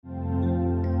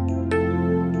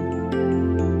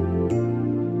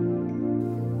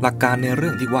หลักการในเรื่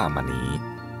องที่ว่ามานี้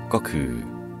ก็คือ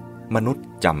มนุษย์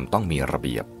จำต้องมีระเ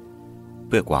บียบเ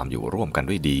พื่อความอยู่ร่วมกัน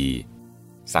ด้วยดี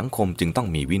สังคมจึงต้อง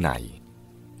มีวินัย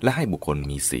และให้บุคคล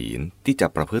มีศีลที่จะ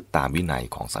ประพฤติตามวินัย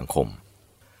ของสังคม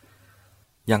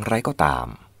อย่างไรก็ตาม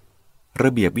ร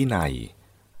ะเบียบวินัย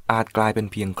อาจกลายเป็น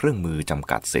เพียงเครื่องมือจำ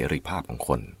กัดเสรีภาพของค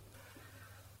น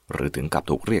หรือถึงกับ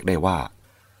ถูกเรียกได้ว่า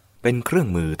เป็นเครื่อง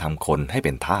มือทำคนให้เ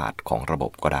ป็นทาสของระบ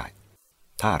บก็ได้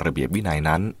ถ้าระเบียบวินัย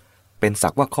นั้นเป็นสั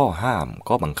กว่าข้อห้าม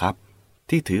ข้อบังคับ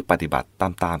ที่ถือปฏิบัติต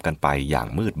ามๆกันไปอย่าง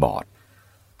มืดบอด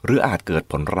หรืออาจเกิด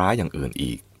ผลร้ายอย่างอื่น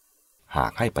อีกหา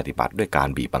กให้ปฏิบัติด้วยการ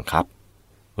บีบบังคับ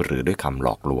หรือด้วยคำหล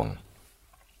อกลวง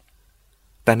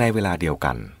แต่ในเวลาเดียว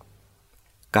กัน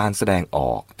การแสดงอ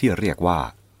อกที่เรียกว่า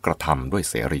กระทำด้วย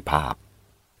เสรีภาพ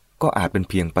ก็อาจเป็น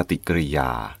เพียงปฏิกิริย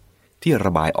าที่ร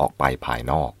ะบายออกไปภาย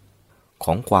นอกข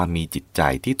องความมีจิตใจ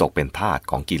ที่ตกเป็นทาส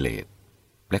ของกิเลส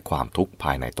และความทุกข์ภ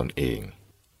ายในตนเอง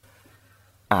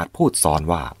อาจพูดซ้อน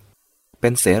ว่าเป็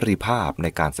นเสรีภาพใน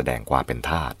การแสดงความเป็น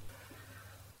ทาส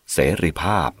เสรีภ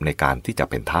าพในการที่จะ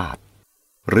เป็นทาส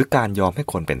หรือการยอมให้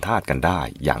คนเป็นทาสกันได้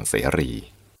อย่างเสรี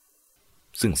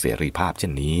ซึ่งเสรีภาพเช่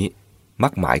นนี้มั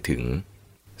กหมายถึง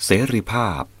เสรีภา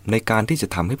พในการที่จะ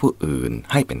ทำให้ผู้อื่น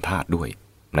ให้เป็นทาสด้วย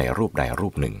ในรูปใดรู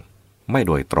ปหนึ่งไม่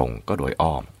โดยตรงก็โดย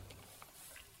อ้อม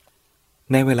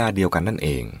ในเวลาเดียวกันนั่นเอ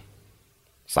ง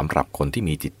สำหรับคนที่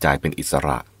มีจิตใจเป็นอิสร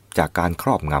ะจากการคร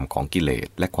อบงำของกิเลส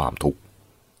และความทุกข์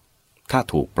ถ้า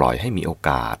ถูกปล่อยให้มีโอก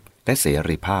าสและเส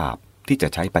รีภาพที่จะ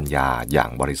ใช้ปัญญาอย่าง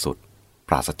บริสุทธิ์ป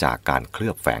ราศจากการเคลื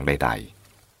อบแฝงใด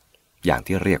ๆอย่าง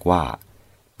ที่เรียกว่า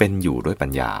เป็นอยู่ด้วยปั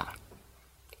ญญา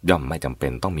ย่อมไม่จำเป็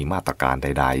นต้องมีมาตรการใ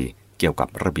ดๆเกี่ยวกับ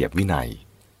ระเบียบวินัย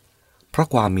เพราะ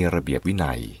ความมีระเบียบวิ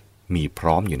นัยมีพ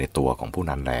ร้อมอยู่ในตัวของผู้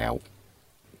นั้นแล้ว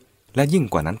และยิ่ง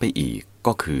กว่านั้นไปอีก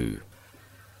ก็คือ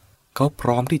เขาพ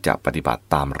ร้อมที่จะปฏิบัติ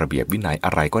ตามระเบียบวินัยอ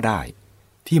ะไรก็ได้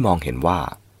ที่มองเห็นว่า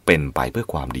เป็นไปเพื่อ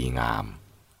ความดีงาม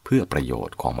เพื่อประโยช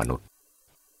น์ของมนุษย์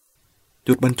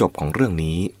จุดบรรจบของเรื่อง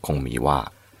นี้คงมีว่า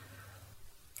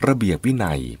ระเบียบวิ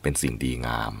นัยเป็นสิ่งดีง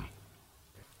าม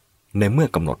ในเมื่อ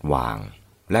กำหนดวาง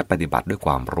และปฏิบัติด้วยค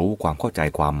วามรู้ความเข้าใจ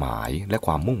ความหมายและค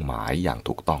วามมุ่งหมายอย่าง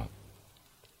ถูกต้อง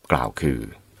กล่าวคือ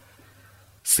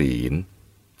ศีล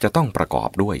จะต้องประกอบ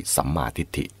ด้วยสัมมาทิฏ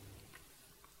ฐิ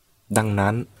ดัง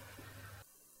นั้น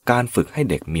การฝึกให้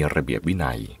เด็กมีระเบียบวิ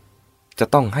นัยจะ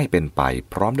ต้องให้เป็นไป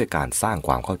พร้อมด้วยการสร้างค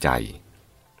วามเข้าใจ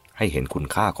ให้เห็นคุณ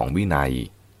ค่าของวินัย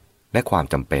และความ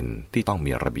จำเป็นที่ต้อง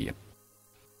มีระเบียบ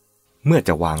เมื่อจ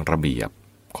ะวางระเบียบ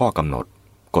ข้อกำหนด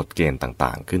กฎเกณฑ์ต่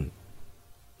างๆขึ้น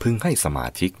พึงให้สมา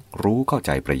ชิกรู้เข้าใ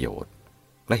จประโยชน์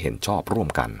และเห็นชอบร่วม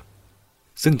กัน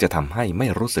ซึ่งจะทำให้ไม่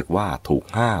รู้สึกว่าถูก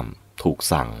ห้ามถูก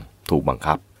สั่งถูกบัง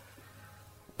คับ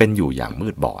เป็นอยู่อย่างมื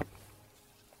ดบอด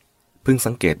พึง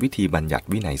สังเกตวิธีบัญญัติ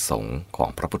วินัยสงฆ์ของ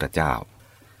พระพุทธเจ้า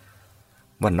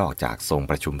ว่านอกจากทรง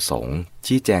ประชุมสงฆ์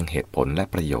ชี้แจงเหตุผลและ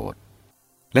ประโยชน์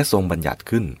และทรงบัญญัติ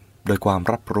ขึ้นโดยความ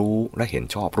รับรู้และเห็น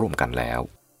ชอบร่วมกันแล้ว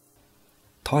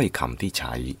ถ้อยคำที่ใ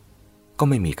ช้ก็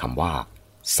ไม่มีคำว่า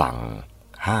สั่ง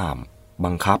ห้าม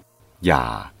บังคับอย่า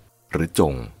หรือจ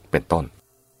งเป็นต้น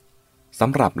ส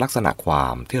ำหรับลักษณะควา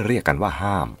มที่เรียกกันว่า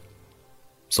ห้าม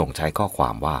ทรงใช้ข้อควา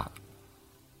มว่า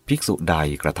ภิกษุใด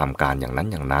กระทำการอย่างนั้น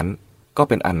อย่างนั้นก็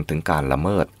เป็นอันถึงการละเ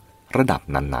มิดระดับ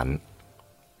นั้น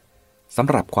ๆสำ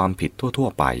หรับความผิดทั่ว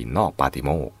ๆไปนอกปาติโม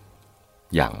กข์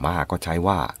อย่างมากก็ใช้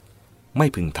ว่าไม่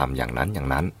พึงทำอย่างนั้นอย่าง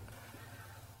นั้น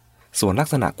ส่วนลัก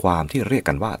ษณะความที่เรียก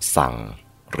กันว่าสั่ง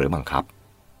หรือบังคับ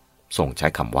ทรงใช้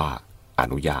คำว่าอ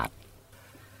นุญาต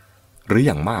หรืออ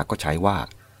ย่างมากก็ใช้ว่า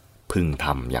พึงท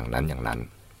ำอย่างนั้นอย่างนั้น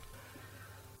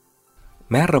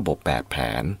แม้ระบบแบบแผ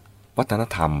นวัฒน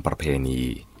ธรรมประเพณี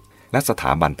และสถ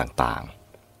าบันต่าง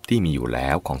ๆที่มีอยู่แล้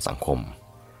วของสังคม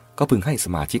ก็พึงให้ส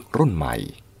มาชิกรุ่นใหม่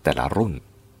แต่ละรุ่น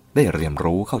ได้เรียน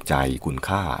รู้เข้าใจคุณ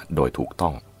ค่าโดยถูกต้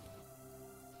อง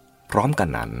พร้อมกัน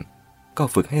นั้นก็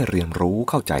ฝึกให้เรียนรู้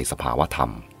เข้าใจสภาวธรร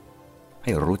มใ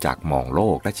ห้รู้จักมองโล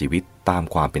กและชีวิตตาม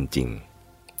ความเป็นจริง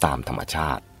ตามธรรมช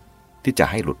าติที่จะ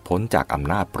ให้หลุดพ้นจากอ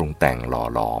ำนาจปรุงแต่งหล่อ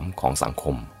หลอมของสังค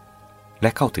มและ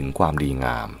เข้าถึงความดีง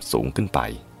ามสูงขึ้นไป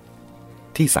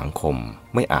ที่สังคม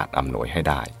ไม่อาจอำนวยให้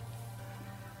ได้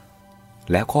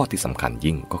แล้วข้อที่สำคัญ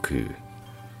ยิ่งก็คือ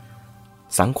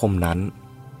สังคมนั้น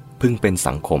พึงเป็น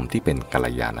สังคมที่เป็นกัล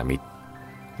ยาณมิตร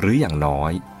หรืออย่างน้อ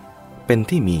ยเป็น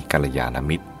ที่มีกัลยาณ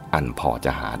มิตรอันพอจ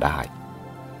ะหาได้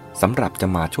สำหรับจะ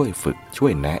มาช่วยฝึกช่ว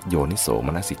ยแนะโยนิโสม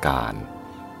นสิการ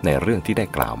ในเรื่องที่ได้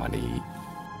กล่าวมานี้